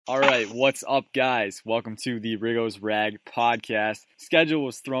All right, what's up, guys? Welcome to the Riggo's Rag podcast. Schedule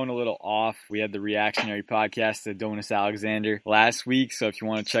was thrown a little off. We had the reactionary podcast to Donis Alexander last week, so if you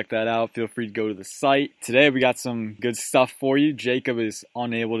want to check that out, feel free to go to the site. Today, we got some good stuff for you. Jacob is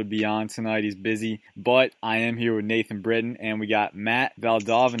unable to be on tonight. He's busy, but I am here with Nathan Britton, and we got Matt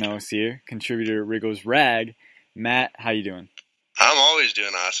Valdovinos here, contributor to Riggo's Rag. Matt, how you doing? I'm always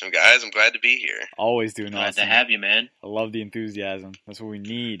doing awesome, guys. I'm glad to be here. Always doing Glad awesome. to have you, man. I love the enthusiasm. That's what we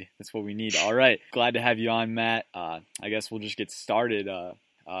need. All right. Glad to have you on, Matt. I guess we'll just get started.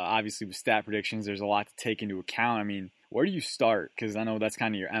 Obviously, with stat predictions, there's a lot to take into account. I mean, where do you start? Because I know that's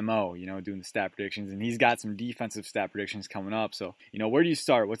kind of your MO, doing the stat predictions. And he's got some defensive stat predictions coming up. So, where do you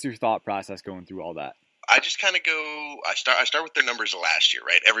start? What's your thought process going through all that? I just kind of I start with their numbers last year,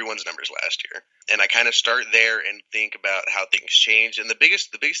 right? Everyone's numbers last year. And I kind of start there and think about how things change. And the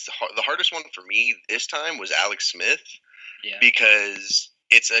hardest one for me this time was Alex Smith. Yeah. Because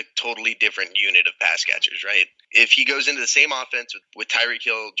it's a totally different unit of pass catchers, right? If he goes into the same offense with Tyreek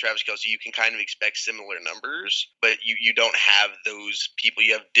Hill, Travis Kelce, you can kind of expect similar numbers, but you don't have those people.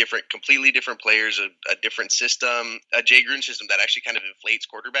 You have completely different players, a different system, a Jay Gruden system that actually kind of inflates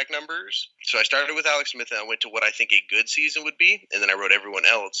quarterback numbers. So I started with Alex Smith and I went to what I think a good season would be, and then I wrote everyone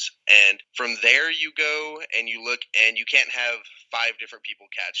else. And from there you go and you look, and you can't have 5 different people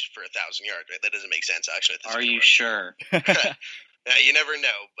catch for 1,000 yards, right? That doesn't make sense, actually. Are you sure? You never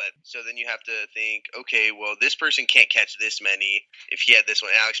know, but so then you have to think, okay, well, this person can't catch this many. If he had this one,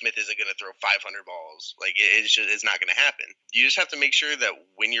 Alex Smith isn't going to throw 500 balls. Like, it's not going to happen. You just have to make sure that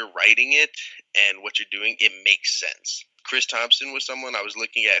when you're writing it and what you're doing, it makes sense. Chris Thompson was someone I was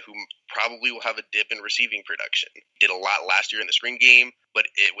looking at who probably will have a dip in receiving production. Did a lot last year in the spring game, but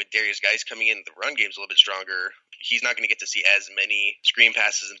with Darius Guice coming in, the run game's a little bit stronger. He's not going to get to see as many screen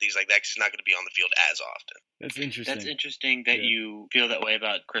passes and things like that because he's not going to be on the field as often. That's interesting. That's interesting that you feel that way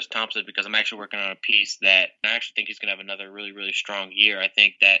about Chris Thompson, because I'm actually working on a piece that I actually think he's going to have another really, really strong year. I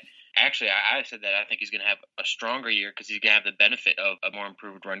think that I said that I think he's going to have a stronger year because he's going to have the benefit of a more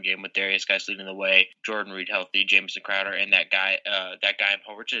improved run game with Darius Guice leading the way, Jordan Reed healthy, Jamison Crowder, and that guy in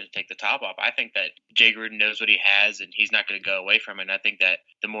Paul Richardson to take the top off. I think that Jay Gruden knows what he has, and he's not going to go away from it. And I think that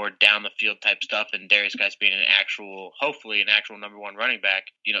the more down the field type stuff, and Darius Guice being hopefully an actual number one running back,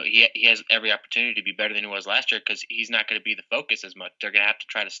 he has every opportunity to be better than he was last year because he's not going to be the focus as much. They're going to have to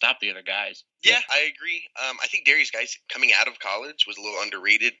try to stop the other guys. Yeah, I agree. I think Darius Guice coming out of college was a little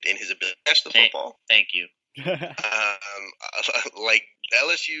underrated in his ability to catch the football. Thank you. Like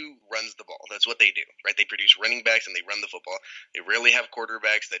LSU runs the ball. That's what they do, right? They produce running backs and they run the football. They rarely have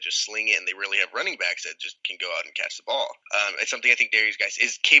quarterbacks that just sling it, and they rarely have running backs that just can go out and catch the ball. It's something I think Darius Guice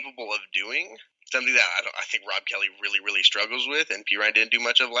is capable of doing. Something that I think Rob Kelly really, really struggles with, and P. Ryan didn't do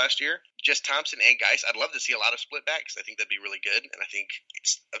much of last year. Just Thompson and Guice, I'd love to see a lot of split backs. I think that'd be really good, and I think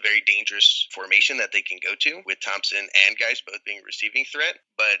it's a very dangerous formation that they can go to with Thompson and Guice both being a receiving threat.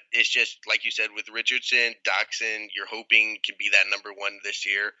 But it's just, like you said, with Richardson, Doxson, you're hoping can be that number one this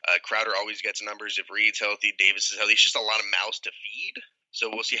year. Crowder always gets numbers if Reed's healthy, Davis is healthy. It's just a lot of mouths to feed. So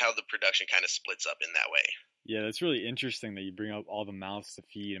we'll see how the production kind of splits up in that way. Yeah, that's really interesting that you bring up all the mouths to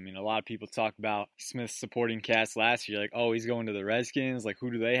feed. I mean, a lot of people talk about Smith's supporting cast last year, like, oh, he's going to the Redskins. Like,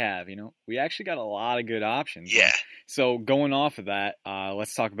 who do they have? We actually got a lot of good options. Yeah. So going off of that,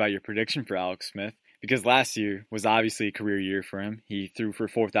 let's talk about your prediction for Alex Smith. Because last year was obviously a career year for him. He threw for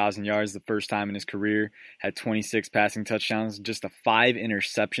 4,000 yards the first time in his career, had 26 passing touchdowns, just 5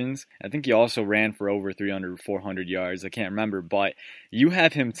 interceptions. I think he also ran for over 400 yards. I can't remember, but you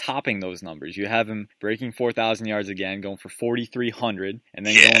have him topping those numbers. You have him breaking 4,000 yards again, going for 4,300, and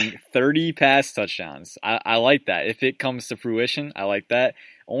then going 30 pass touchdowns. I like that. If it comes to fruition, I like that.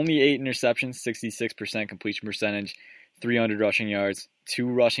 Only 8 interceptions, 66% completion percentage, 300 rushing yards, 2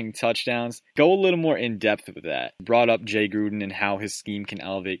 rushing touchdowns. Go a little more in depth with that. Brought up Jay Gruden and how his scheme can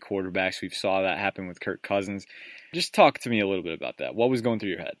elevate quarterbacks. We saw that happen with Kirk Cousins. Just talk to me a little bit about that. What was going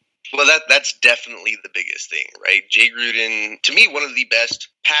through your head? Well, that's definitely the biggest thing, right? Jay Gruden, to me, one of the best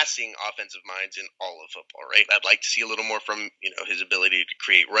passing offensive minds in all of football, right? I'd like to see a little more from, his ability to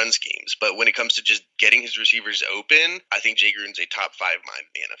create run schemes. But when it comes to just getting his receivers open, I think Jay Gruden's a top 5 mind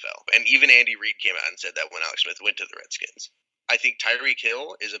in the NFL. And even Andy Reid came out and said that when Alex Smith went to the Redskins. I think Tyreek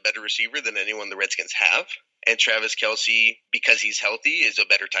Hill is a better receiver than anyone the Redskins have. And Travis Kelce, because he's healthy, is a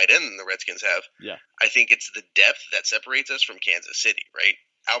better tight end than the Redskins have. Yeah. I think it's the depth that separates us from Kansas City, right?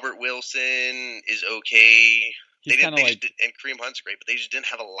 Albert Wilson is okay. And Kareem Hunt's great, but they just didn't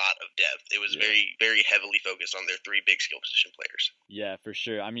have a lot of depth. It was very, very heavily focused on their 3 big skill position players. Yeah, for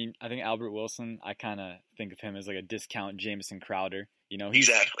sure. I mean, I think Albert Wilson, I kind of think of him as like a discount Jamison Crowder. He's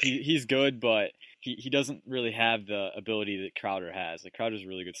exactly. He's good, but he doesn't really have the ability that Crowder has. Like, Crowder's a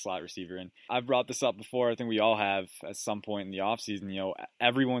really good slot receiver, and I've brought this up before. I think we all have at some point in the offseason. You know,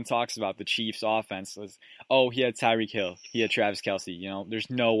 everyone talks about the Chiefs' offense as, oh, he had Tyreek Hill, he had Travis Kelce. You know, there's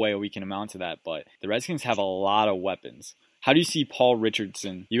no way we can amount to that, but the Redskins have a lot of weapons. How do you see Paul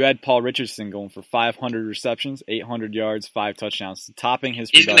Richardson? You had Paul Richardson going for 500 receptions, 800 yards, 5 touchdowns, topping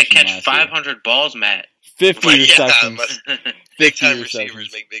his production last year. He's going to catch 500 balls, Matt. 50 receptions. Big-time receivers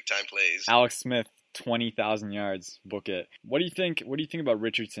make big-time plays. Alex Smith, 20,000 yards. Book it. What do you think about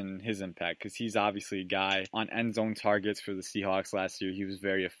Richardson and his impact? Because he's obviously a guy on end zone targets for the Seahawks last year. He was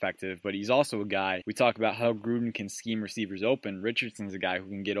very effective, but he's also a guy. We talk about how Gruden can scheme receivers open. Richardson's a guy who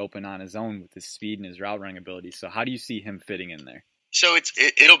can get open on his own with his speed and his route running ability. So how do you see him fitting in there? So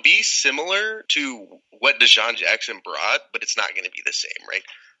it'll be similar to what Deshaun Jackson brought, but it's not going to be the same, right?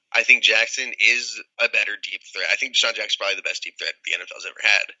 I think Jackson is a better deep threat. I think Deshaun Jackson's probably the best deep threat the NFL's ever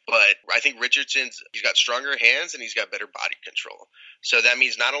had. But I think he's got stronger hands and he's got better body control. So that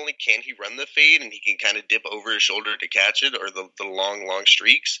means not only can he run the fade and he can kind of dip over his shoulder to catch it, or the long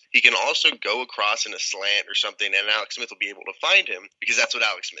streaks, he can also go across in a slant or something, and Alex Smith will be able to find him, because that's what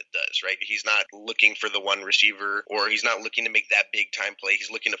Alex Smith does, right? He's not looking for the one receiver, or he's not looking to make that big time play.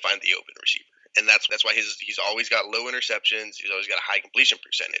 He's looking to find the open receiver. And that's why he's always got low interceptions. He's always got a high completion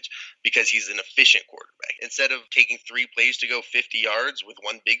percentage, because he's an efficient quarterback. Instead of taking 3 plays to go 50 yards with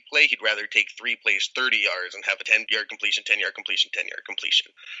one big play, he'd rather take 3 plays 30 yards and have a 10-yard completion, 10-yard completion, 10-yard completion.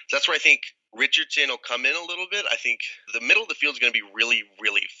 So that's where I think Richardson will come in a little bit. I think the middle of the field is going to be really,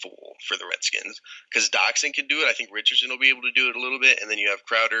 really full for the Redskins, because Doxson can do it. I think Richardson will be able to do it a little bit. And then you have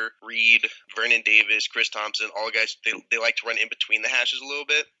Crowder, Reed, Vernon Davis, Chris Thompson, all guys, they like to run in between the hashes a little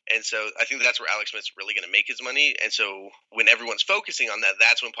bit. And so I think that's where Alex Smith's really going to make his money. And so when everyone's focusing on that,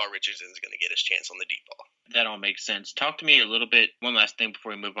 that's when Paul Richardson's going to get his chance on the deep ball. That all makes sense. Talk to me a little bit, one last thing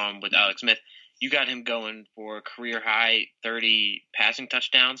before we move on with Alex Smith. You got him going for a career high 30 passing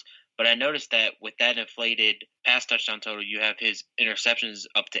touchdowns. But I noticed that with that inflated pass touchdown total, you have his interceptions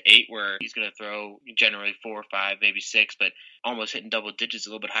up to 8, where he's going to throw generally 4 or 5, maybe 6, but almost hitting double digits, a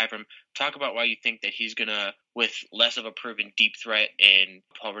little bit high for him. Talk about why you think that he's going to, with less of a proven deep threat in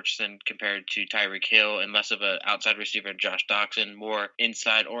Paul Richardson compared to Tyreek Hill, and less of an outside receiver in Josh Doxson, more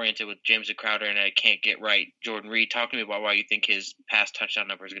inside oriented with James Crowder, and I can't get right, Jordan Reed. Talk to me about why you think his pass touchdown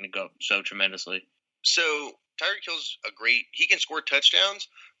number is going to go up so tremendously. So Tyreek Hill's he can score touchdowns,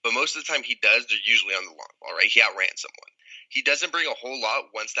 but most of the time he does, they're usually on the long ball, right? He outran someone. He doesn't bring a whole lot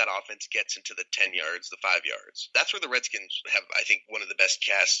once that offense gets into the 10 yards, the 5 yards. That's where the Redskins have, I think, one of the best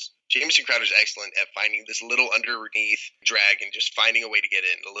casts. Jamison Crowder's excellent at finding this little underneath drag and just finding a way to get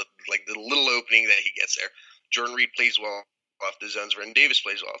in, like the little opening that he gets there. Jordan Reed plays well off the zones. Vernon Davis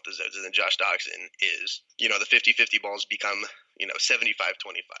plays well off the zones. And then Josh Doxson is, the 50-50 balls become,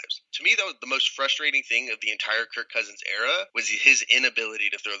 75-25s. To me, though, the most frustrating thing of the entire Kirk Cousins era was his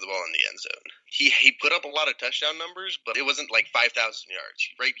inability to throw the ball in the end zone. He put up a lot of touchdown numbers, but it wasn't like 5,000 yards,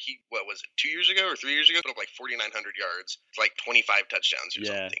 right? What was it, 2 years ago or 3 years ago? Put up like 4,900 yards, like 25 touchdowns or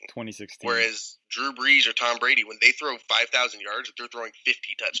something. 2016. Whereas Drew Brees or Tom Brady, when they throw 5,000 yards, they're throwing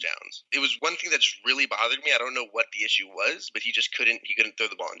 50 touchdowns. It was one thing that just really bothered me. I don't know what the issue was, but he couldn't throw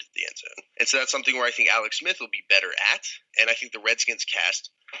the ball into the end zone. And so that's something where I think Alex Smith will be better at, and I think the Redskins cast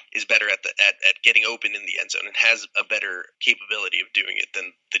is better at getting open in the end zone and has a better capability of doing it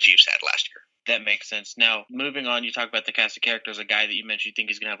than the Chiefs had last year. That makes sense. Now, moving on, you talk about the cast of characters. A guy that you mentioned you think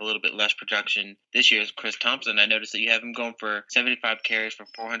is going to have a little bit less production this year is Chris Thompson. I noticed that you have him going for 75 carries for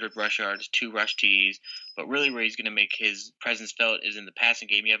 400 rush yards, 2 rush TDs. But really where he's going to make his presence felt is in the passing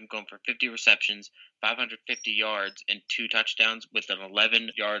game. You have him going for 50 receptions, 550 yards, and 2 touchdowns with an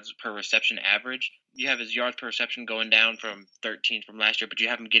 11 yards per reception average. You have his yards per reception going down from 13 from last year, but you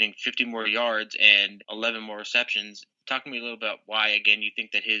have him getting 50 more yards and 11 more receptions. Talk to me a little about why, again, you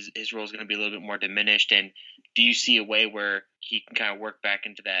think that his role is going to be a little bit more diminished, and do you see a way where he can kind of work back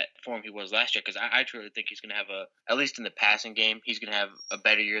into that form he was last year? Because I truly think he's going to have at least in the passing game, he's going to have a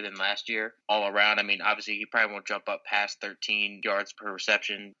better year than last year all around. I mean, obviously, he probably won't jump up past 13 yards per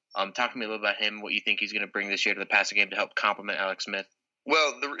reception. Talk to me a little about him, what you think he's going to bring this year to the passing game to help complement Alex Smith.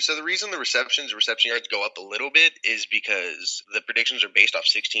 Well, the reason the reception yards go up a little bit is because the predictions are based off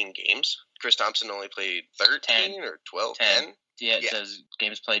 16 games. Chris Thompson only played 13 or 12? 10? Yeah, it says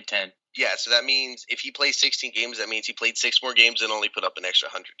games played 10. Yeah, so that means if he plays 16 games, that means he played 6 more games and only put up an extra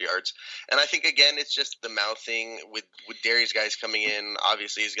 100 yards. And I think, again, it's just the mouth thing with Darius guys coming in.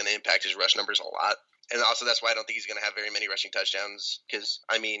 Obviously, is going to impact his rush numbers a lot. And also that's why I don't think he's going to have very many rushing touchdowns. Because,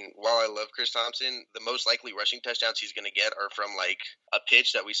 I mean, while I love Chris Thompson, the most likely rushing touchdowns he's going to get are from, like, a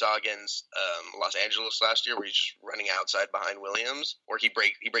pitch that we saw against Los Angeles last year where he's just running outside behind Williams, or he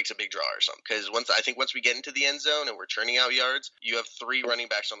breaks a big draw or something. Because once we get into the end zone and we're churning out yards, you have 3 running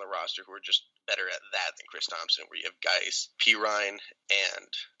backs on the roster who are just better at that than Chris Thompson, where you have guys, P. Ryan and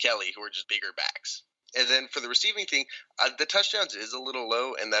Kelly, who are just bigger backs. And then for the receiving thing, the touchdowns is a little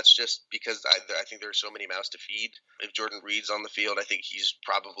low, and that's just because I think there are so many mouths to feed. If Jordan Reed's on the field, I think he's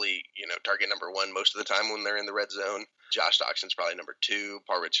probably, target number 1 most of the time when they're in the red zone. Josh Doxson's probably number 2.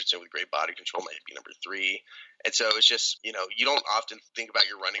 Paul Richardson with great body control might be number 3. And so it's just, you don't often think about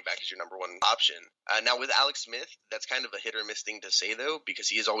your running back as your number 1 option. Now with Alex Smith, that's kind of a hit or miss thing to say, though, because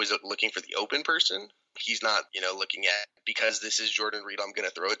he is always looking for the open person. He's not, looking at, because this is Jordan Reed, I'm going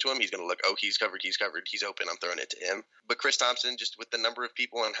to throw it to him. He's going to look, oh, he's covered, he's open, I'm throwing it to him. But Chris Thompson, just with the number of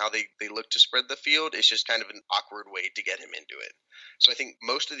people and how they look to spread the field, it's just kind of an awkward way to get him into it. So I think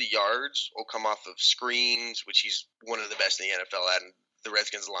most of the yards will come off of screens, which he's one of the best in the NFL at, and the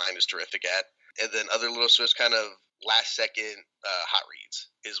Redskins line is terrific at. And then other little Swiss kind of last second hot reads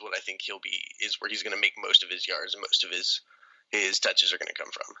is what I think is where he's going to make most of his yards and most of his touches are going to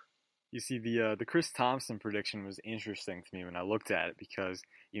come from. You see, the Chris Thompson prediction was interesting to me when I looked at it because,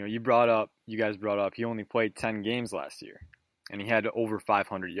 you guys brought up he only played 10 games last year and he had over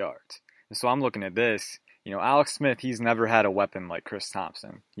 500 yards. And so I'm looking at this, Alex Smith, he's never had a weapon like Chris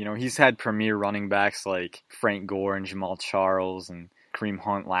Thompson. He's had premier running backs like Frank Gore and Jamal Charles and Kareem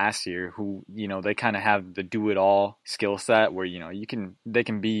Hunt last year who, they kind of have the do-it-all skill set where, they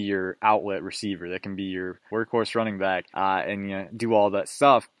can be your outlet receiver. They can be your workhorse running back and do all that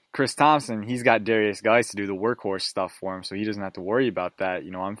stuff. Chris Thompson, he's got Darius Geis to do the workhorse stuff for him, so he doesn't have to worry about that.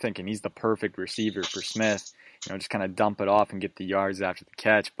 I'm thinking he's the perfect receiver for Smith. Just kind of dump it off and get the yards after the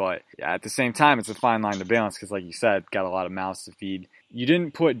catch. But yeah, at the same time, it's a fine line to balance because, like you said, got a lot of mouths to feed. You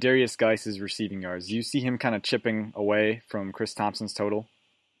didn't put Darius Geis' receiving yards. Do you see him kind of chipping away from Chris Thompson's total?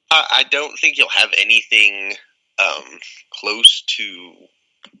 I don't think he'll have anything close to.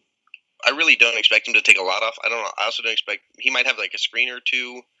 I really don't expect him to take a lot off. I also don't expect he might have like a screen or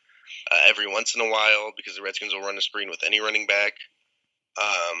two every once in a while because the Redskins will run a screen with any running back.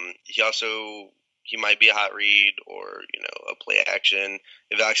 He might be a hot read or, a play action.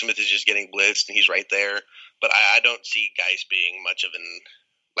 If Alex Smith is just getting blitzed and he's right there. But I don't see Geis being much of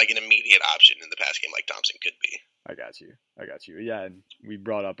an immediate option in the pass game like Thompson could be. I got you. Yeah, and we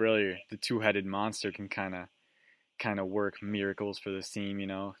brought up earlier, the two-headed monster can kind of work miracles for this team,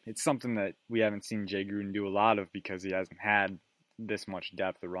 It's something that we haven't seen Jay Gruden do a lot of because he hasn't had this much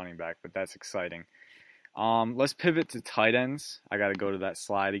depth of running back, but that's exciting. Let's pivot to tight ends. I got to go to that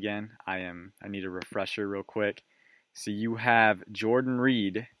slide again. I need a refresher real quick. So you have Jordan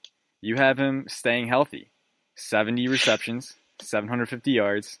Reed. You have him staying healthy. 70 receptions, 750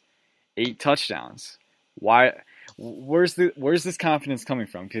 yards, 8 touchdowns. Why? Where's this confidence coming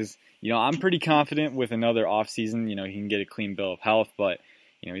from? Because, I'm pretty confident with another offseason, he can get a clean bill of health, but,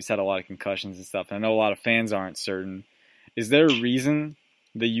 he's had a lot of concussions and stuff. And I know a lot of fans aren't certain. Is there a reason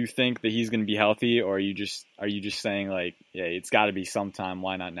that you think that he's going to be healthy, or are you just saying like, yeah, it's got to be sometime?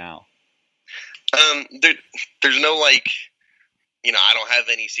 Why not now? There's no I don't have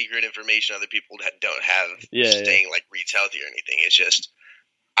any secret information other people don't have staying like Reed's healthy or anything. It's just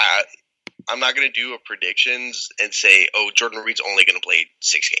I'm not going to do a predictions and say, oh, Jordan Reed's only going to play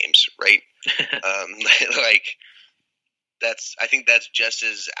 6 games, right? I think that's just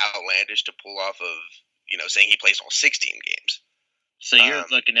as outlandish to pull off of saying he plays all 16 games. So you're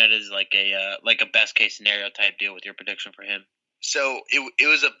looking at it as like a best case scenario type deal with your prediction for him. So it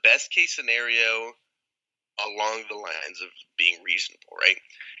was a best case scenario along the lines of being reasonable, right?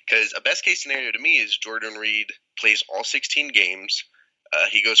 Because a best case scenario to me is Jordan Reed plays all 16 games.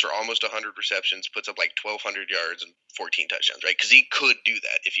 He goes for almost 100 receptions, puts up like 1,200 yards and 14 touchdowns, right? Because he could do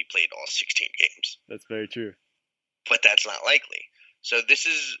that if he played all 16 games. That's very true. But that's not likely. So this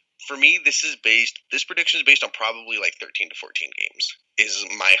prediction is based on probably like 13 to 14 games is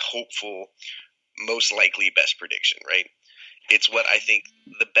my hopeful, most likely best prediction, right? It's what I think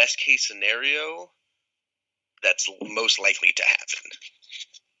the best case scenario that's most likely to happen.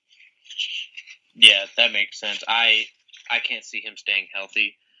 Yeah, that makes sense. I can't see him staying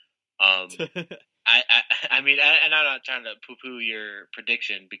healthy. I mean, and I'm not trying to poo-poo your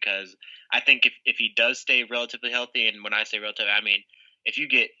prediction because I think if he does stay relatively healthy, and when I say relative, I mean if you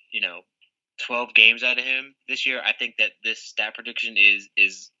get 12 games out of him this year, I think that this stat prediction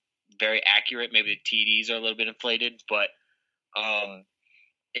is very accurate. Maybe the TDs are a little bit inflated, but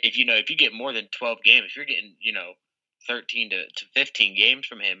if you get more than 12 games, if you're getting 13 to 15 games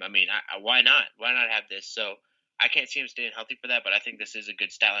from him. I mean, why not? Why not have this? So I can't see him staying healthy for that, but I think this is a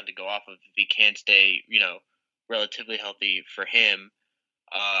good stat line to go off of if he can stay, relatively healthy for him.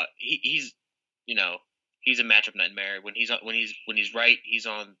 He's he's a matchup nightmare. When he's right, he's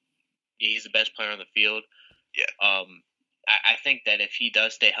the best player on the field. Yeah. I think that if he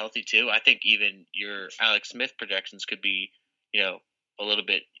does stay healthy too, I think even your Alex Smith projections could be, a little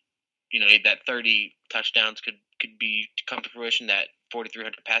bit, that 30 touchdowns could come to fruition. That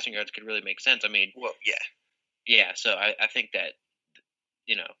 4,300 passing yards could really make sense. I mean, well, yeah. Yeah, so I think that,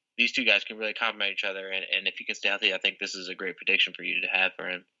 these two guys can really complement each other, and if he can stay healthy, I think this is a great prediction for you to have for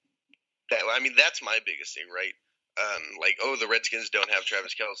him. That's my biggest thing, right? The Redskins don't have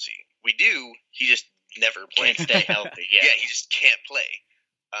Travis Kelce. We do. He just never plays. Can't stay healthy. Yeah. Yeah, he just can't play.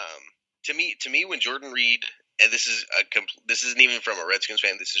 To me, when Jordan Reed, and this isn't even from a Redskins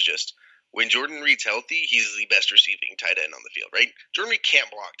fan. This is just when Jordan Reed's healthy, he's the best receiving tight end on the field, right? Jordan Reed can't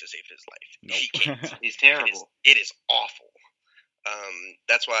block to save his life. Nope. He can't. He's terrible. It is awful.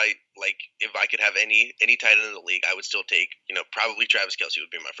 That's why, if I could have any tight end in the league, I would still take, probably Travis Kelce would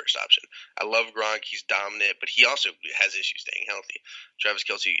be my first option. I love Gronk. He's dominant, but he also has issues staying healthy. Travis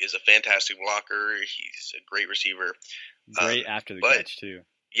Kelce is a fantastic blocker. He's a great receiver. Great after the catch, too.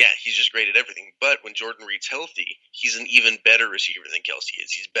 Yeah, he's just great at everything. But when Jordan Reed's healthy, he's an even better receiver than Kelce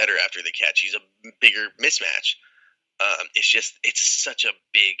is. He's better after the catch. He's a bigger mismatch. It's such a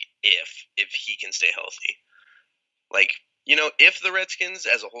big if he can stay healthy. If the Redskins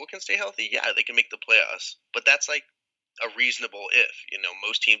as a whole can stay healthy, yeah, they can make the playoffs. But that's a reasonable if.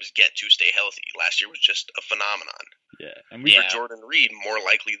 Most teams get to stay healthy. Last year was just a phenomenon. Yeah, and for Jordan Reed, more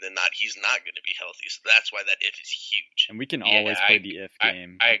likely than not, he's not going to be healthy. So that's why that if is huge. And we can always play the if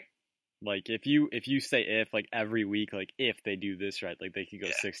game. If you say if, every week, if they do this right, they could go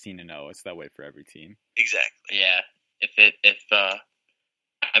 16-0. It's that way for every team. Exactly. Yeah. If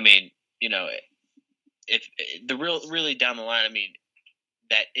the really down the line,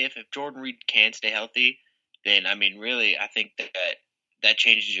 that if Jordan Reed can stay healthy, then really I think that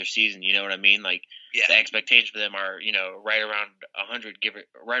changes your season. You know what I mean? The expectations for them are right around 100,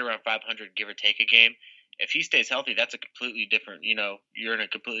 right around 500, give or take a game. If he stays healthy, that's a completely different. You're in a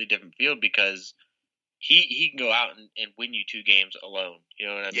completely different field because he can go out and win you 2 games alone. You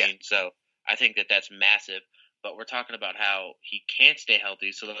know what I mean? So I think that's massive. But we're talking about how he can't stay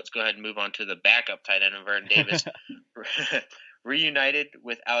healthy, so let's go ahead and move on to the backup tight end of Vernon Davis. Reunited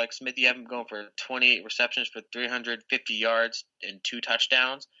with Alex Smith, you have him going for 28 receptions for 350 yards and 2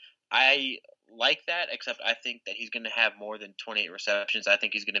 touchdowns. I like that, except I think that he's going to have more than 28 receptions. I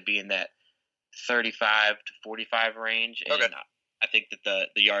think he's going to be in that 35 to 45 range, and I think that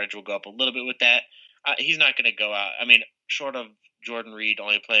the yardage will go up a little bit with that. He's not going to go out. Short of Jordan Reed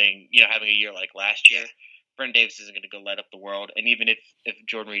only playing, having a year like last year, Vernon Davis isn't going to go light up the world. And even if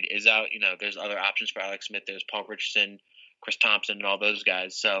Jordan Reed is out, there's other options for Alex Smith. There's Paul Richardson, Chris Thompson, and all those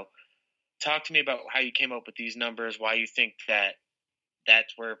guys. So talk to me about how you came up with these numbers, why you think that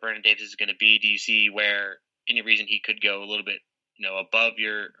that's where Vernon Davis is going to be. Do you see where any reason he could go a little bit, above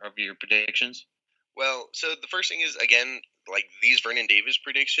your predictions? Well, so the first thing is, again, these Vernon Davis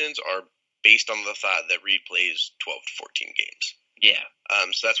predictions are based on the thought that Reed plays 12 to 14 games. Yeah.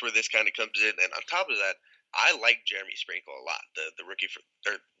 So that's where this kind of comes in. And on top of that, I like Jeremy Sprinkle a lot. The rookie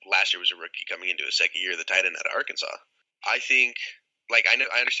last year was a rookie coming into his second year, the tight end out of Arkansas. I think, I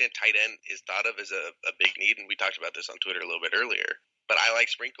understand tight end is thought of as a big need, and we talked about this on Twitter a little bit earlier. But I like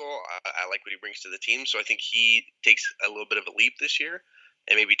Sprinkle. I like what he brings to the team. So I think he takes a little bit of a leap this year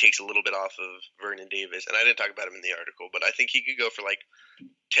and maybe takes a little bit off of Vernon Davis. And I didn't talk about him in the article, but I think he could go for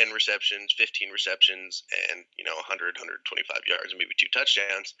 10 receptions, 15 receptions, and 100, 125 yards, and maybe 2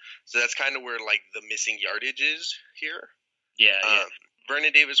 touchdowns. So that's kind of where the missing yardage is here. Yeah.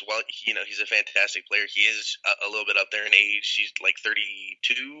 Vernon Davis, he's a fantastic player. He is a little bit up there in age. He's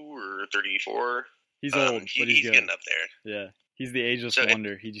 32 or 34. He's old, but he's getting up there. Yeah, he's the ageless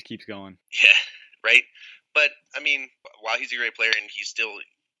wonder. He just keeps going. Yeah, right. But while he's a great player and he's still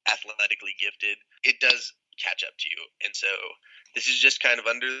athletically gifted, it does catch up to you. And so this is just kind of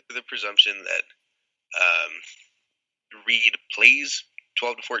under the presumption that Reed plays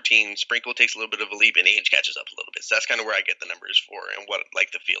 12 to 14. Sprinkle takes a little bit of a leap, and age catches up a little bit. So that's kind of where I get the numbers for and what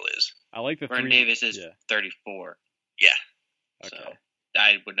the feel is. I like the Vernon Davis is 34. Yeah. Okay. So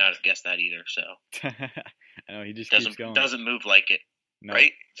I would not have guessed that either. So I know he just keeps going. Doesn't move like it. No.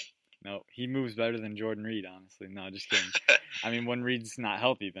 Right? No, he moves better than Jordan Reed, honestly. No, just kidding. When Reed's not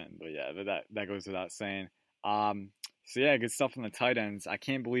healthy then, but yeah, that goes without saying. So yeah, good stuff on the tight ends. I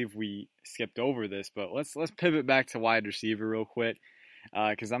can't believe we skipped over this, but let's pivot back to wide receiver real quick,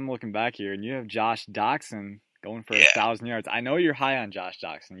 because I'm looking back here, and you have Josh Doxson going for 1,000 yards. I know you're high on Josh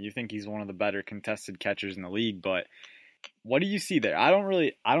Doctson. You think he's one of the better contested catchers in the league, but what do you see there? I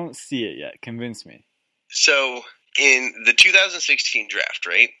don't see it yet. Convince me. So in the 2016 draft,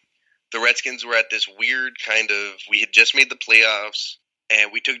 right, the Redskins were at this weird we had just made the playoffs,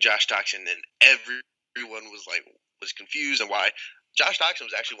 and we took Josh Doctson, and everyone was confused and why. Josh Doctson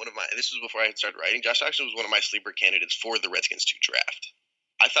was actually this was before I had started writing, Josh Doctson was one of my sleeper candidates for the Redskins to draft.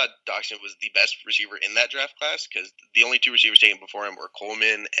 I thought Doctson was the best receiver in that draft class because the only two receivers taken before him were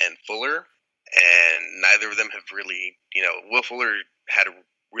Coleman and Fuller, and neither of them have really, Will Fuller had a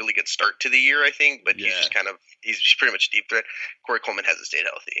really good start to the year, I think, but he's just he's pretty much deep threat. Corey Coleman hasn't stayed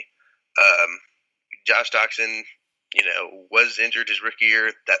healthy. Josh Doctson, was injured his rookie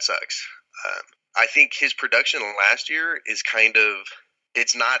year. That sucks. I think his production last year is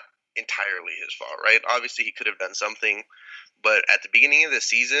it's not entirely his fault, right? Obviously, he could have done something. But at the beginning of the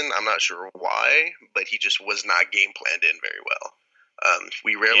season, I'm not sure why, but he just was not game planned in very well.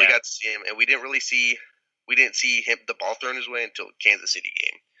 We rarely got to see him, and we didn't see him the ball thrown his way until Kansas City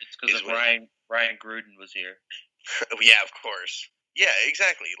game. It's because of Ryan Gruden was here. Yeah, of course. Yeah,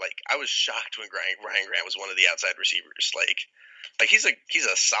 exactly. I was shocked when Ryan Grant was one of the outside receivers. He's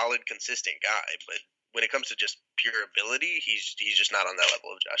a solid, consistent guy, but when it comes to just pure ability, he's just not on that level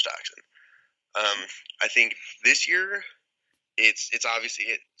of Josh Doctson. I think this year, it's obviously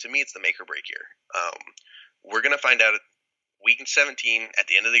to me it's the make or break year. We're gonna find out week 17 at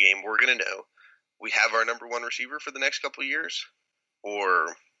the end of the game. We're gonna know we have our number one receiver for the next couple of years,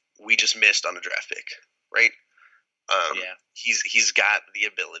 or we just missed on a draft pick, right? He's got the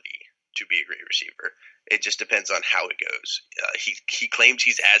ability to be a great receiver. It just depends on how it goes. He claims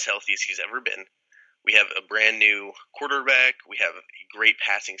he's as healthy as he's ever been. We have a brand new quarterback. We have a great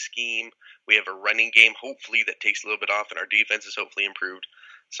passing scheme. We have a running game, hopefully, that takes a little bit off, and our defense is hopefully improved.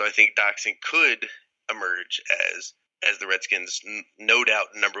 So I think Doctson could emerge as the Redskins' no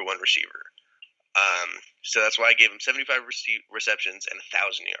doubt number one receiver. So that's why I gave him 75 receptions and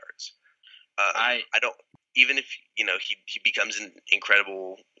 1,000 yards. I don't. Even if he becomes an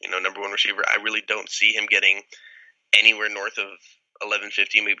incredible number one receiver, I really don't see him getting anywhere north of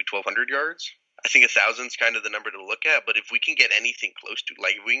 1,150, maybe 1,200 yards. I think 1,000 is kind of the number to look at, but if we can get anything close to,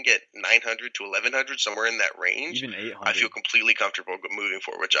 if we can get 900 to 1,100, somewhere in that range, even 800, I feel completely comfortable moving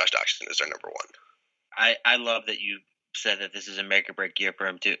forward with Josh Doctson as our number one. I love that you said that this is a make or break year for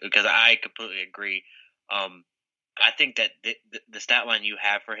him too, because I completely agree. I think that the stat line you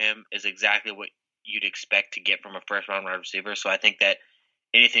have for him is exactly what you'd expect to get from a first round wide receiver. So I think that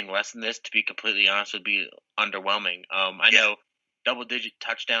anything less than this, to be completely honest, would be underwhelming. I know double digit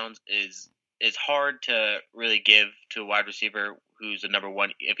touchdowns is hard to really give to a wide receiver who's a number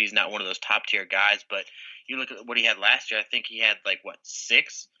one if he's not one of those top tier guys. But you look at what he had last year. I think he had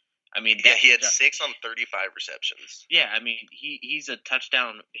 6. I mean, he had 6 on 35 receptions. Yeah, I mean, he's a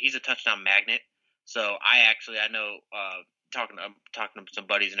touchdown magnet. So I know talking to some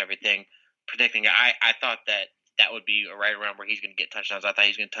buddies and everything, predicting I thought that would be right around where he's going to get touchdowns. I thought he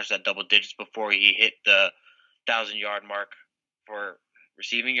was going to touch that double digits before he hit the 1,000-yard mark for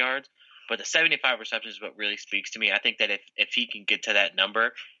receiving yards. But the 75 receptions is what really speaks to me. I think that if he can get to that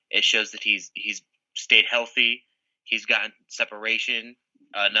number, it shows that he's stayed healthy. He's gotten separation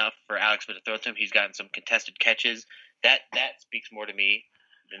enough for Alex Smith to throw to him. He's gotten some contested catches. That speaks more to me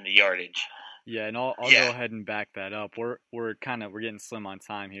than the yardage. Yeah, and I'll go ahead and back that up. We're getting slim on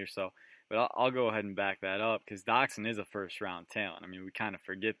time here, but I'll go ahead and back that up because Doctson is a first round talent. I mean, we kind of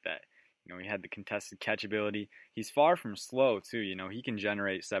forget that. He had the contested catch ability. He's far from slow too. He can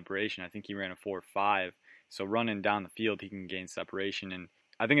generate separation. I think he ran a 4.5. So running down the field, he can gain separation. And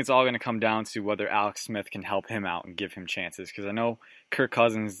I think it's all going to come down to whether Alex Smith can help him out and give him chances. Because I know Kirk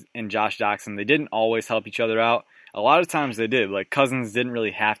Cousins and Josh Doctson, they didn't always help each other out. A lot of times they did. Cousins didn't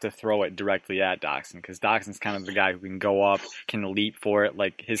really have to throw it directly at Doctson because Doxson's kind of the guy who can go up, can leap for it.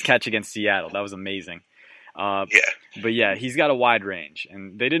 His catch against Seattle, that was amazing. But yeah, he's got a wide range,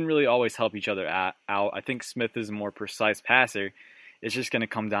 and they didn't really always help each other out. I think Smith is a more precise passer. It's just going to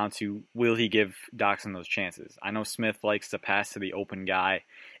come down to, will he give Doctson those chances? I know Smith likes to pass to the open guy.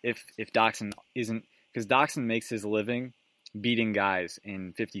 If Doctson isn't, because Doctson makes his living beating guys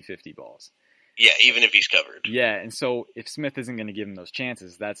in 50-50 balls. Yeah, even if he's covered. Yeah, and so if Smith isn't going to give him those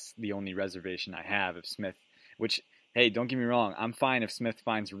chances, that's the only reservation I have. If Smith, which, hey, don't get me wrong, I'm fine if Smith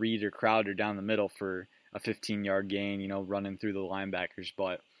finds Reed or Crowder down the middle for a 15-yard gain, running through the linebackers.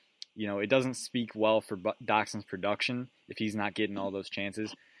 But, it doesn't speak well for Doctson's production if he's not getting all those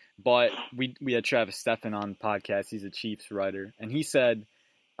chances. But we had Travis Steffen on the podcast. He's a Chiefs writer. And he said,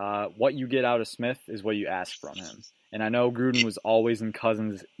 what you get out of Smith is what you ask from him. And I know Gruden was always in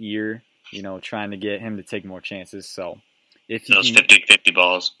Cousins' ear trying to get him to take more chances. So if those 50-50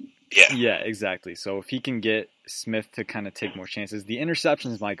 balls. Yeah, exactly. So if he can get Smith to kind of take more chances, the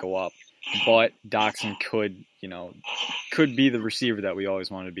interceptions might go up, but Doxson could be the receiver that we always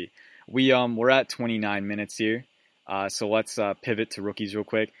wanted to be. We're at 29 minutes here, so let's pivot to rookies real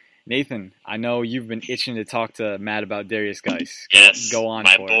quick. Nathan, I know you've been itching to talk to Matt about Darius Geis. Yes, go on,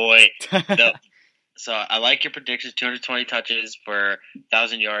 my for boy. It. So I like your predictions: 220 touches for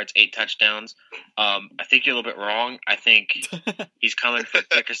 1,000 yards, 8 touchdowns. I think you're a little bit wrong. I think he's coming for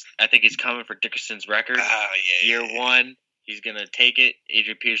Dickerson's record. Year one, he's gonna take it.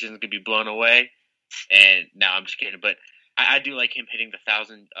 Adrian Peterson's gonna be blown away. And no, I'm just kidding. But I do like him hitting the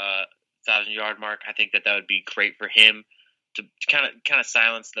 1,000-yard mark. I think that would be great for him to kind of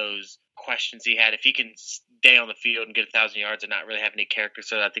silence those questions he had. If he can stay on the field and get 1,000 yards and not really have any character,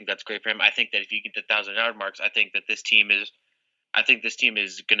 so I think that's great for him. I think that if he get the 1,000-yard marks, I think this team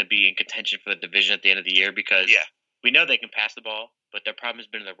is going to be in contention for the division at the end of the year because we know they can pass the ball, but their problem has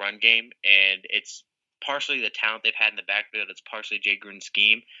been in the run game, and it's partially the talent they've had in the backfield. It's partially Jay Gruden's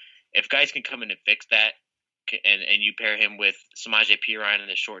scheme. If guys can come in and fix that, and you pair him with Samaje Perine in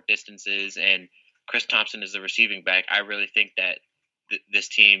the short distances and Chris Thompson is the receiving back, I really think that this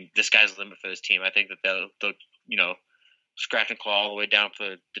team, the sky's the limit for this team. I think that they'll scratch and claw all the way down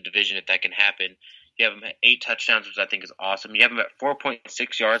for the division if that can happen. You have him at 8 touchdowns, which I think is awesome. You have him at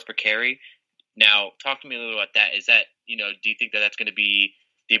 4.6 yards per carry. Now, talk to me a little about that. Is that, do you think that that's going to be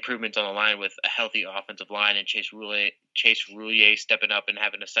the improvements on the line with a healthy offensive line and Chase Roulier stepping up and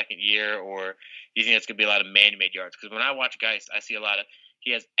having a second year, or do you think it's going to be a lot of man-made yards? Because when I watch guys, I see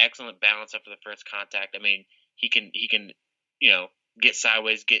he has excellent balance after the first contact. I mean, he can get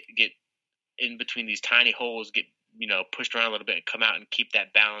sideways, get in between these tiny holes, get pushed around a little bit and come out and keep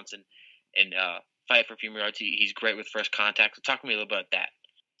that balance and fight for a few more yards. He's great with first contact. So talk to me a little about that.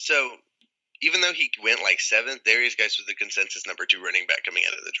 So even though he went like 7th, Darius Geis was the consensus number 2 running back coming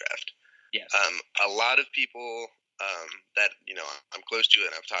out of the draft. Yes. A lot of people that I'm close to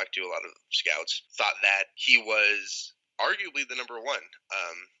and I've talked to, a lot of scouts, thought that he was arguably the number 1.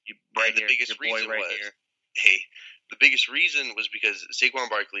 The biggest reason was because Saquon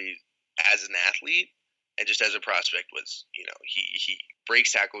Barkley, as an athlete and just as a prospect, was he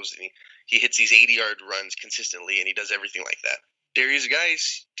breaks tackles and he hits these 80-yard runs consistently and he does everything like that. Darius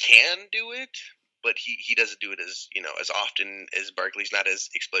Geis can do it, but he doesn't do it as often as Barkley's not as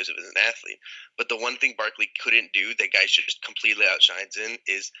explosive as an athlete. But the one thing Barkley couldn't do that Geis just completely outshines in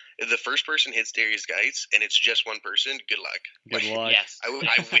is if the first person hits Darius Geis and it's just one person, good luck. Good luck. Yes. I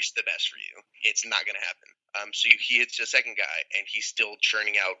wish the best for you. It's not going to happen. So he hits a second guy, and he's still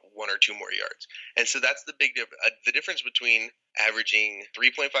churning out 1 or 2 more yards. And so that's the big difference. The difference between averaging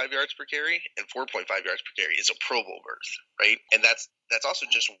 3.5 yards per carry and 4.5 yards per carry is a Pro Bowl berth, right? And that's also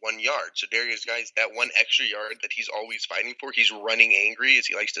just 1 yard. So Darius Geis, that 1 extra yard that he's always fighting for, he's running angry, as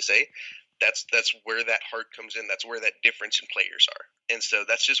he likes to say. That's where that heart comes in. That's where that difference in players are. And so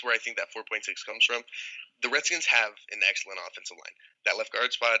that's just where I think that 4.6 comes from. The Redskins have an excellent offensive line. That left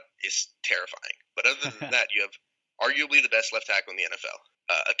guard spot is terrifying. But other than that, you have arguably the best left tackle in the NFL,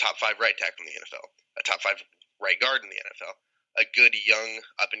 a top 5 right tackle in the NFL, a top 5 right guard in the NFL, a good young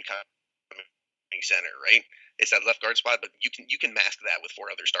up-and-coming center, right? It's that left guard spot, but you can mask that with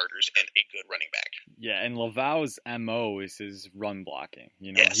 4 other starters and a good running back. Yeah, and Laval's MO is his run blocking.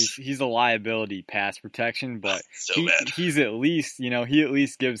 Yes. He's a liability pass protection, but bad. He's at least, he at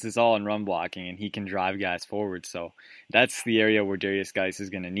least gives his all in run blocking, and he can drive guys forward. So that's the area where Darius Geis is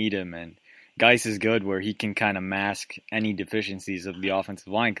going to need him, and Geis is good where he can kind of mask any deficiencies of the offensive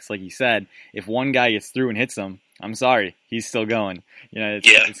line. Because like you said, if one guy gets through and hits him, I'm sorry, he's still going.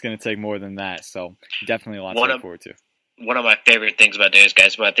 It's going to take more than that. So definitely a lot to look forward to. One of my favorite things about Darius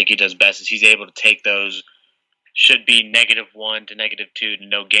Geis, what I think he does best, is he's able to take those should be -1 to -2 to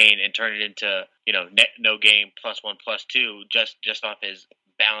no gain and turn it into no gain +1 +2 just off his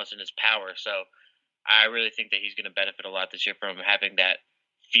balance and his power. So I really think that he's going to benefit a lot this year from having that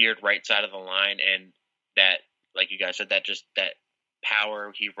feared right side of the line and that, like you guys said, that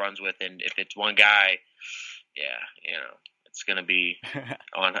power he runs with. And if it's one guy, it's gonna be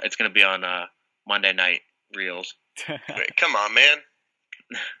on Monday night reels. Wait, come on, man.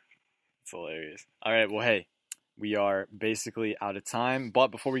 It's hilarious. All right, well, hey, we are basically out of time. But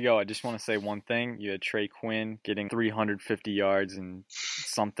before we go, I just want to say one thing. You had Trey Quinn getting 350 yards and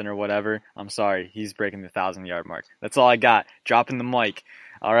something or whatever. I'm sorry, he's breaking the 1,000-yard mark. That's all I got. Dropping the mic.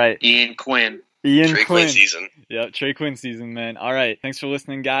 All right. Ian Quinn season. Yep, Trey Quinn season, man. All right. Thanks for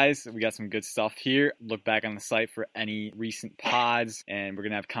listening, guys. We got some good stuff here. Look back on the site for any recent pods, and we're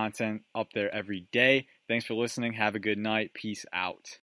going to have content up there every day. Thanks for listening. Have a good night. Peace out.